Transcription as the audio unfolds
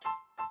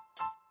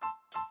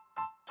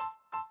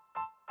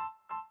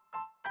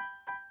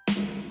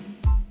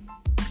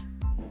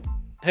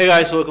Hey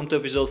guys, welcome to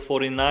episode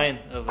 49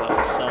 of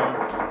our sound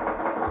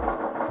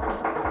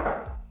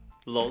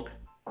log.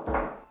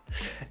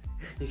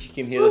 If you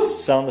can hear the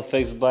sound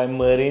effects by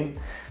Marin.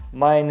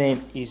 My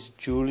name is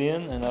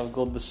Julian and I've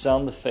got the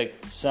sound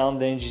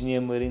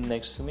engineer Marin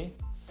next to me.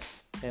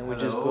 And we're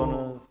just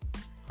gonna...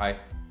 Hi.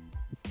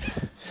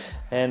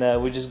 And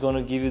we're just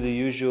gonna give you the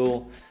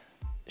usual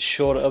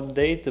short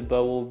update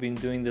about what we've been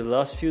doing the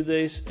last few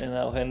days, and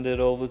I'll hand it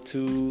over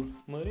to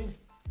Marin.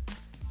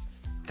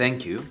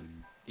 Thank you.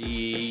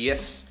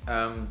 Yes,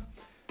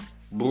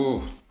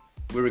 we're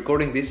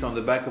recording this on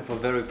the back of a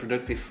very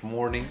productive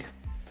morning,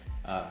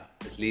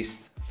 at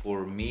least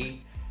for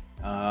me.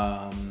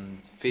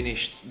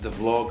 Finished the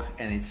vlog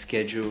and it's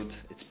scheduled.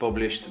 It's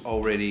published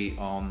already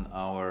on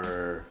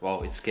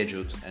it's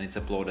scheduled and it's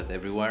uploaded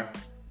everywhere.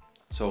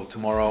 So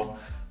tomorrow,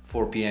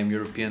 4 p.m.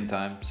 European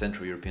time,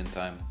 Central European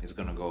time, is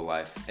gonna go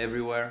live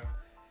everywhere.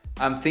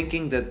 I'm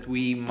thinking that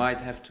we might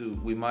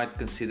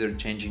consider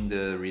changing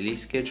the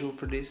release schedule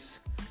for this,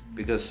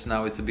 because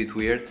now it's a bit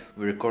weird.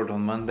 We record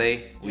on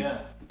Monday, we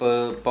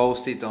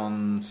post it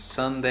on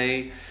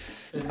Sunday,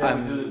 and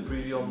then we do the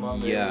preview on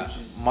Monday. Yeah,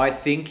 my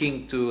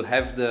thinking to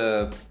have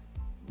the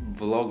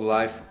vlog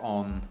live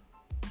on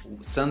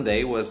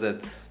Sunday was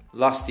that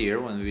last year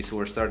when we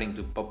were starting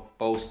to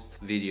post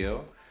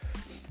video,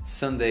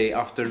 Sunday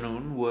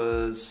afternoon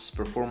was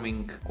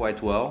performing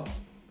quite well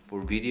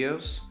for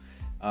videos.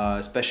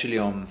 Especially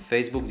on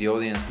Facebook, the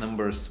audience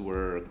numbers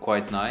were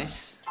quite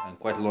nice and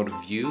quite a lot of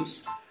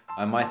views.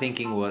 My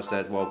thinking was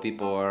that while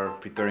people are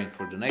preparing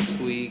for the next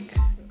week,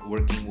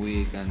 working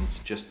week, and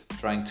just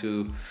trying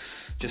to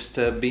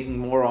be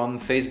more on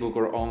Facebook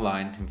or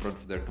online in front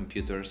of their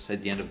computers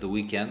at the end of the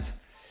weekend.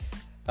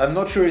 I'm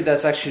not sure if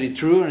that's actually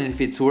true and if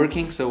it's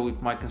working, so we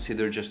might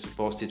consider just to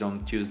post it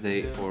on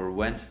Tuesday or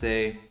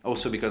Wednesday.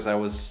 Also because I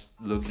was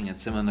looking at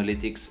some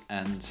analytics,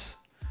 and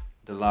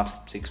the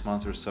last 6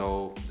 months or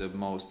so,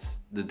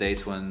 the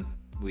days when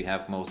we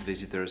have most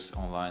visitors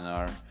online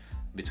are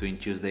between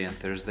Tuesday and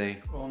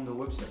Thursday. On the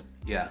website.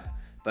 Yeah,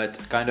 but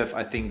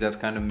I think that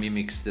kind of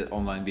mimics the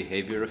online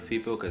behavior of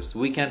people, because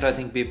weekend I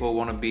think people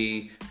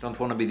don't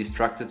want to be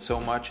distracted so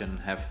much and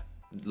have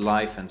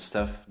life and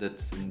stuff that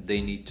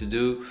they need to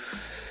do.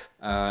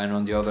 And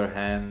on the other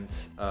hand,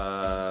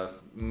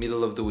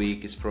 middle of the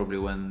week is probably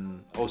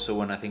when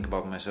I think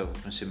about myself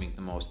consuming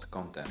the most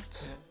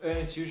content. Yeah. And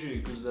it's usually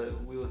because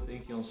we were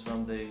thinking on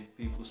Sunday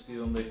people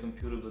still on their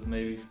computer, but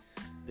maybe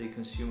they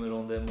consume it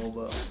on their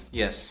mobile.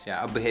 Yes,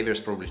 our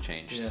behavior's probably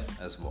changed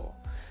as well.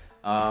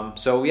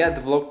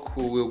 The vlog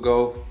will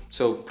go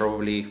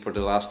probably for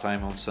the last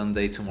time on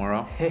Sunday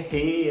tomorrow.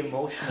 Hey,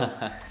 emotional.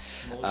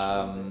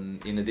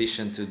 In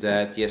addition to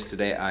that,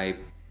 yesterday I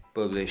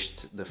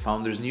published the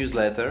founders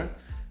newsletter,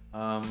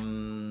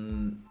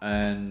 and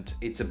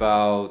it's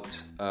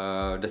about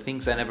the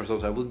things I never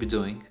thought I would be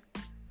doing.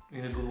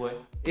 In a good way.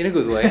 In a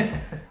good way.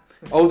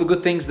 All the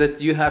good things that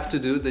you have to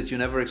do that you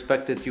never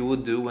expected you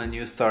would do when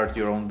you start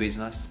your own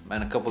business,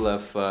 and a couple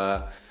of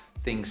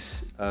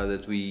things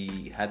that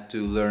we had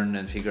to learn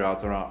and figure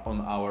out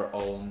on our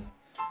own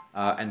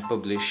and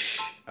publish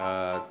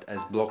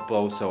as blog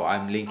posts. So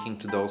I'm linking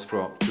to those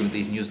through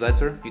this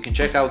newsletter. You can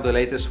check out the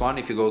latest one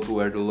if you go to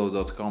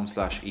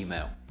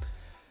erdulo.com/email.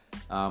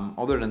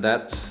 Other than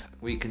that,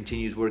 we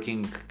continued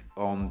working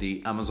on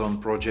the Amazon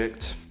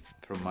project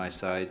from my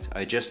side.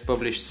 I just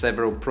published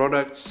several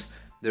products.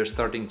 They're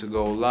starting to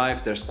go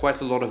live. There's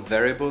quite a lot of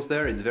variables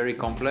there. It's very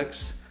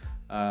complex.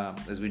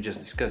 As we just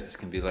discussed, this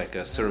can be like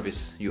a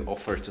service you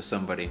offer to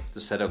somebody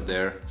to set up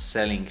their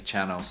selling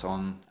channels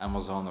on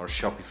Amazon or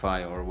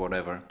Shopify or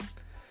whatever.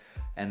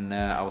 And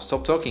I'll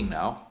stop talking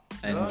now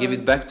and give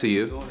it back to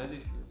you. Go ahead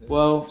if you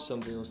have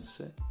something else to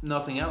say.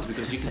 Nothing else,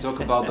 because you can talk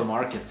about the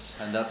markets,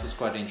 and that was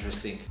quite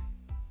interesting.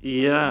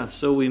 Yeah,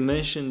 so we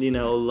mentioned in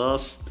our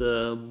last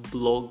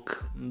blog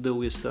that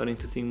we're starting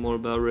to think more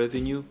about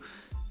revenue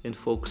and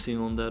focusing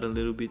on that a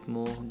little bit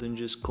more than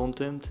just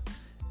content.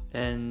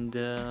 And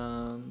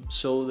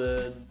so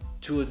the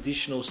two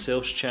additional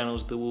sales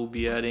channels that we'll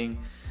be adding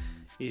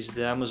is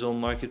the Amazon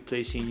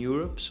marketplace in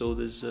Europe. So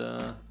there's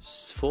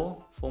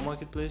four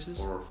marketplaces.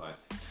 4 or 5.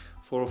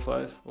 4 or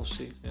 5, we'll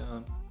see,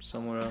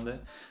 somewhere around there.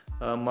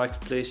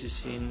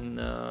 Marketplaces in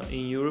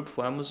Europe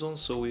for Amazon.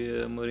 So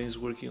Marin's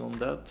working on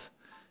that,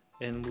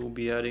 and we'll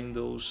be adding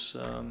those,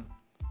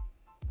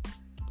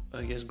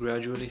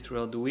 gradually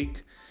throughout the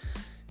week.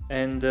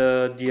 And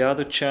the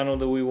other channel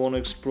that we want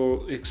to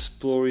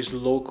explore is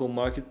local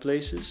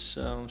marketplaces.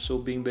 So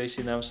being based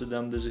in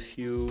Amsterdam, there's a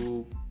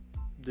few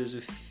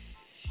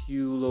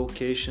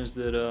locations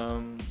that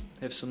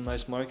have some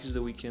nice markets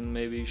that we can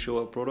maybe show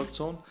our products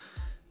on.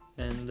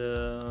 And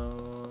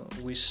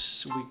we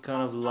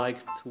kind of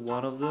liked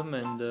one of them,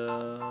 and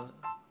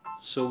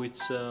so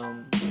it's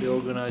they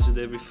organize it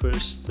every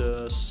first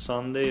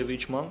Sunday of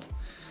each month.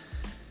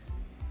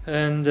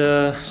 And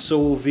so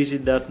we'll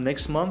visit that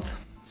next month.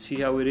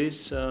 See how it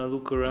is,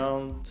 look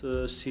around,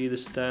 see the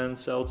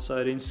stands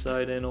outside,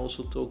 inside, and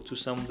also talk to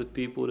some of the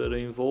people that are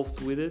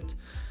involved with it.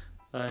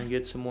 and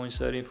get some more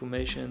inside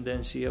information, and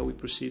then see how we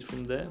proceed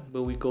from there.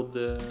 But we got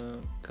the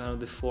kind of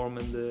the form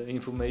and the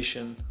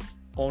information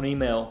on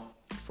email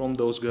from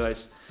those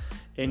guys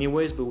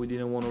anyways, but we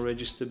didn't want to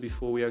register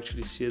before we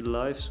actually see it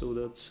live, so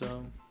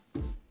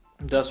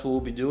that's what we'll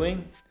be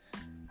doing.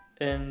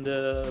 And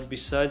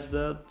besides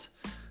that,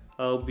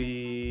 I'll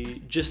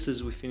be, just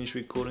as we finish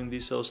recording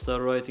this, I'll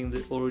start writing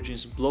the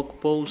Origins blog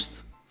post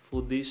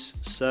for this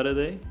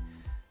Saturday,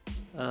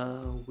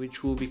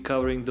 which will be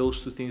covering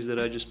those two things that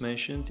I just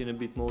mentioned in a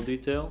bit more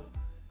detail.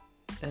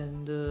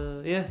 And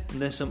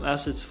and then some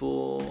assets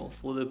for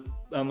the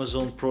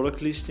Amazon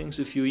product listings,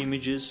 a few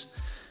images,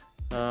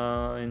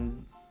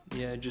 and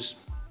just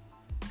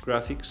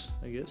graphics,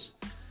 I guess.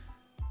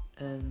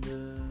 And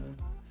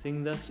I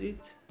think that's it.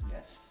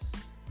 Yes.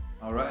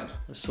 All right.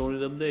 A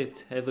solid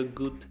update. Have a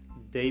good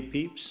day,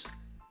 peeps,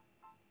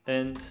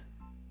 and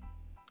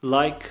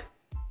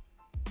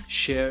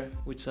share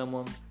with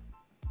someone.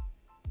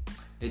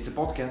 It's a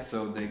podcast,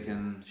 so they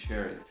can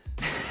share it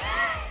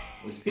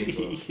with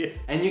people. Yeah.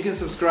 And you can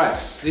subscribe.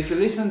 If you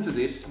listen to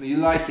this, you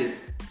like it,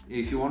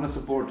 if you want to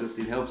support us,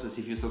 it helps us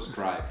if you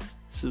subscribe.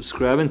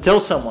 Subscribe and tell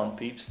someone,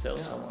 peeps. Tell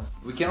someone.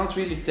 We cannot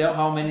really tell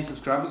how many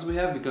subscribers we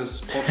have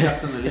because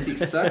podcast analytics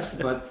sucks,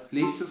 but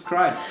please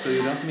subscribe so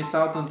you don't miss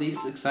out on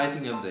these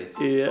exciting updates.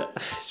 Yeah,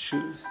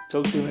 sure.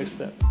 Talk to you next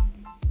time.